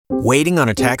Waiting on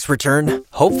a tax return?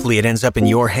 Hopefully it ends up in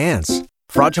your hands.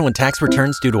 Fraudulent tax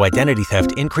returns due to identity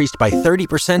theft increased by 30%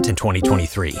 in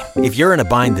 2023. If you're in a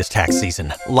bind this tax season,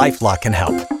 LifeLock can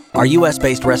help. Our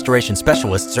U.S.-based restoration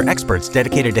specialists are experts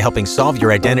dedicated to helping solve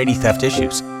your identity theft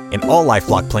issues. And all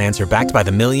LifeLock plans are backed by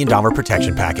the $1 Million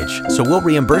Protection Package. So we'll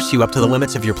reimburse you up to the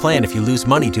limits of your plan if you lose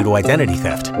money due to identity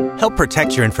theft. Help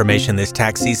protect your information this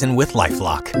tax season with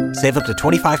LifeLock. Save up to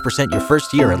 25% your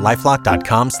first year at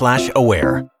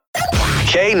LifeLock.com/aware.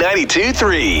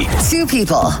 K92-3. Two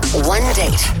people, one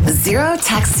date, zero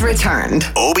texts returned.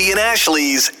 Obie and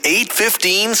Ashley's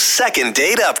 8:15 second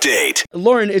date update.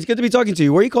 Lauren, it's good to be talking to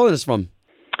you. Where are you calling us from?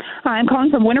 I'm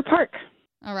calling from Winter Park.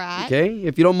 All right. Okay,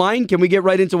 if you don't mind, can we get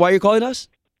right into why you're calling us?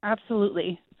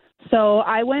 Absolutely. So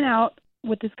I went out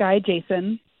with this guy,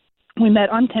 Jason. We met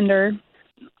on Tinder.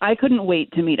 I couldn't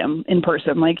wait to meet him in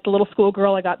person. Like the little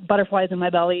schoolgirl, I got butterflies in my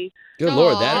belly. Good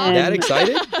Lord, that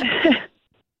excited?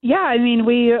 Yeah, I mean,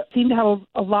 we seemed to have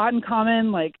a lot in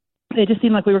common. Like, it just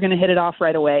seemed like we were going to hit it off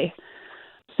right away.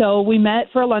 So we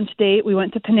met for a lunch date. We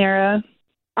went to Panera.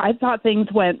 I thought things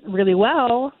went really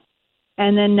well.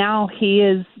 And then now he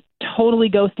is totally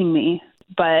ghosting me.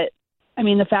 But, I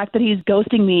mean, the fact that he's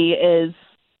ghosting me is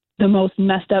the most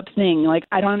messed up thing. Like,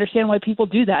 I don't understand why people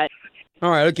do that. All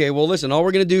right, okay. Well, listen, all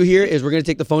we're going to do here is we're going to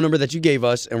take the phone number that you gave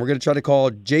us, and we're going to try to call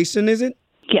Jason, is it?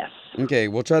 Yes. Okay,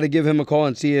 we'll try to give him a call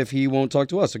and see if he won't talk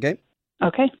to us, okay?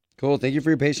 Okay. Cool. Thank you for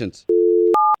your patience.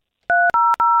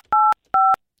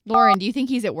 Lauren, do you think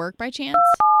he's at work by chance?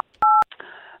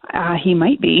 He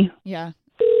might be. Yeah.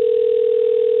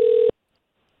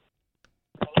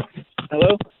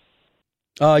 Hello?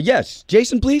 Yes.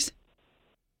 Jason, please?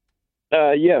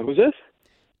 Yeah, who's this?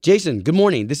 Jason, good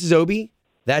morning. This is Obie.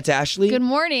 That's Ashley. Good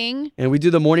morning. And we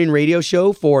do the morning radio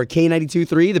show for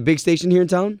K92.3, the big station here in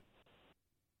town.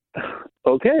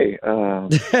 Okay.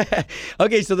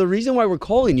 Okay, so the reason why we're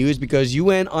calling you is because you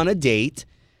went on a date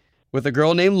with a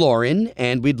girl named Lauren,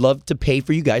 and we'd love to pay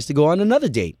for you guys to go on another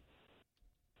date.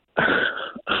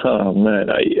 Oh, man,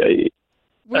 I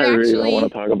really don't want to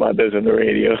talk about this on the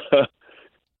radio.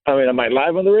 I mean, am I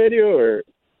live on the radio or?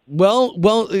 Well,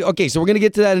 okay, so we're going to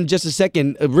get to that in just a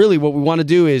second. Really, what we want to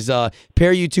do is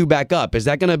pair you two back up. Is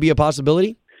that going to be a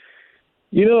possibility?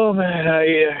 You know, man,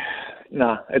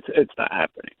 no, it's not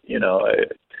happening. You know,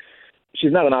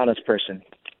 she's not an honest person.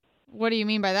 What do you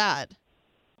mean by that?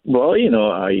 Well, you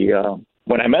know,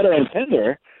 when I met her on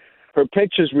Tinder, her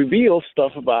pictures reveal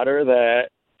stuff about her that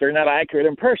they're not accurate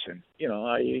in person. You know,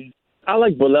 I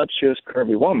like voluptuous,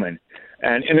 curvy woman.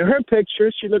 And in her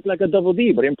pictures, she looked like a double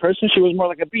D, but in person, she was more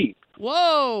like a B.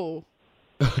 Whoa.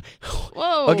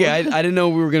 Whoa. Okay, I didn't know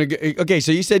we were going to go. Okay,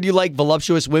 so you said you like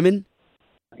voluptuous women?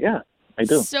 Yeah, I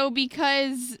do. So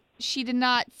because she did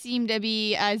not seem to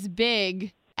be as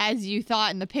big as you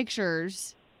thought in the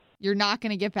pictures, you're not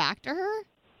going to get back to her?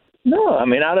 No, I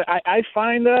mean, I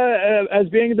find as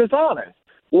being dishonest.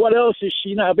 What else is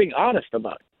she not being honest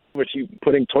about? Was she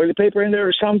putting toilet paper in there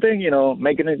or something, you know,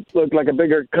 making it look like a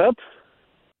bigger cup?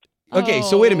 Okay,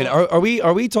 so wait a minute. Are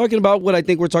we talking about what I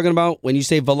think we're talking about when you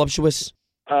say voluptuous?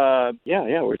 Yeah,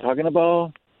 we're talking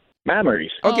about memories.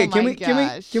 Okay, Oh can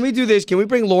we do this? Can we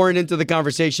bring Lauren into the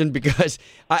conversation because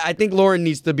I think Lauren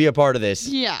needs to be a part of this.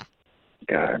 Yeah.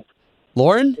 God.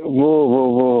 Lauren?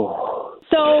 Whoa.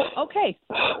 So, okay,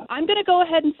 I'm going to go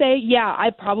ahead and say, yeah,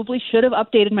 I probably should have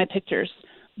updated my pictures,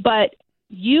 but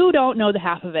you don't know the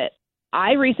half of it.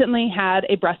 I recently had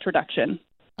a breast reduction.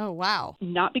 Oh, wow.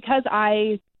 Not because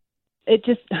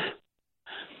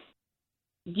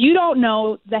you don't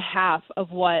know the half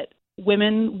of what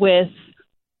women with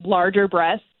larger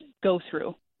breasts go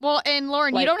through. Well, and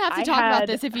Lauren, you don't have to talk about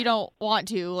this if you don't want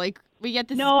to. Like, we get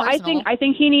this. No, I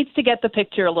think he needs to get the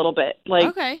picture a little bit. Like,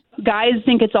 okay. Guys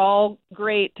think it's all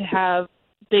great to have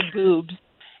big boobs,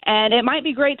 and it might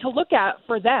be great to look at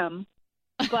for them,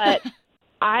 but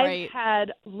I've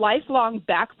had lifelong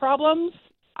back problems.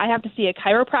 I have to see a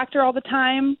chiropractor all the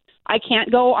time. I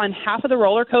can't go on half of the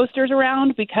roller coasters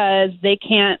around because they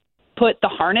can't put the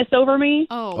harness over me.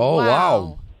 Oh,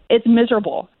 wow. It's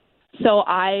miserable. So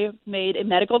I made a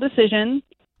medical decision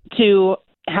to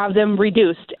have them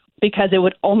reduced because it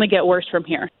would only get worse from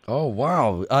here. Oh,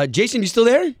 wow. Jason, you still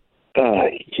there?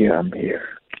 Yeah, I'm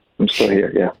here. I'm still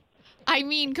here, yeah. I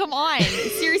mean, come on.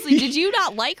 Seriously, did you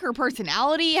not like her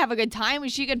personality? Have a good time?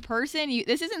 Was she a good person?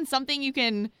 This isn't something you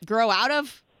can grow out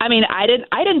of? I mean, I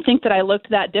didn't think that I looked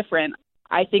that different.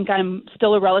 I think I'm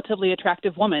still a relatively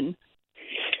attractive woman.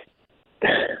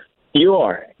 You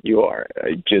are.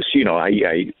 I just, you know,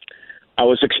 I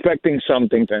was expecting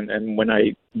something, and when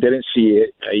I didn't see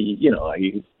it,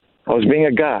 I was being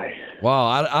a guy. Wow,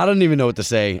 I don't even know what to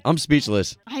say. I'm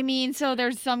speechless. I mean, so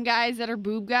there's some guys that are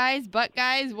boob guys, butt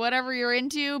guys, whatever you're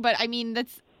into. But I mean,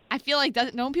 I feel like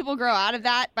don't people grow out of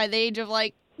that by the age of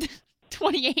like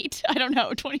 28? I don't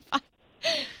know, 25.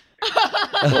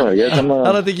 Well, I guess I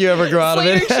don't think you ever grow out of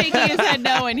Slater's it. shaking his head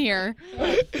no in here.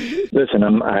 Listen,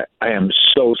 I am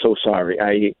so sorry.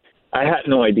 I had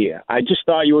no idea. I just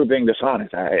thought you were being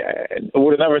dishonest. I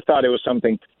would have never thought it was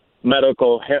something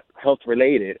medical, health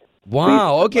related.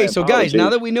 Wow. Please, Okay, my so guys, now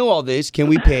apologies. that we know all this, can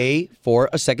we pay for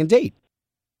a second date?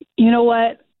 You know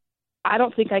what? I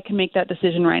don't think I can make that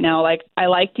decision right now. Like, I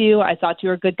liked you. I thought you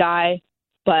were a good guy,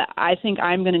 but I think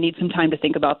I'm going to need some time to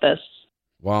think about this.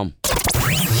 Wow.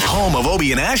 Home of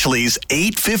Obie and Ashley's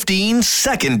 8:15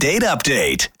 second date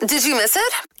update. Did you miss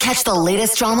it? Catch the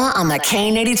latest drama on the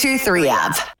K82-3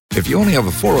 app. If you only have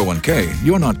a 401k,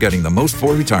 you're not getting the most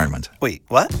for retirement. Wait,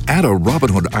 what? Add a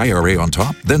Robinhood IRA on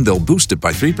top, then they'll boost it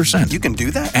by 3%. You can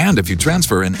do that? And if you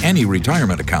transfer in any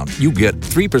retirement account, you get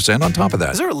 3% on top of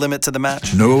that. Is there a limit to the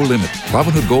match? No limit.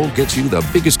 Robinhood Gold gets you the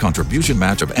biggest contribution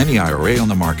match of any IRA on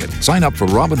the market. Sign up for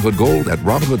Robinhood Gold at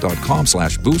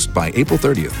Robinhood.com/boost by April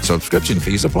 30th. Subscription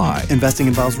fees apply. Investing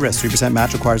involves risk. 3%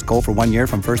 match requires gold for 1 year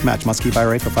from first match. Must keep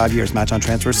IRA for 5 years. Match on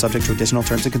transfers subject to additional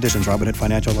terms and conditions. Robinhood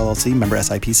Financial LLC, member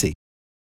SIPC.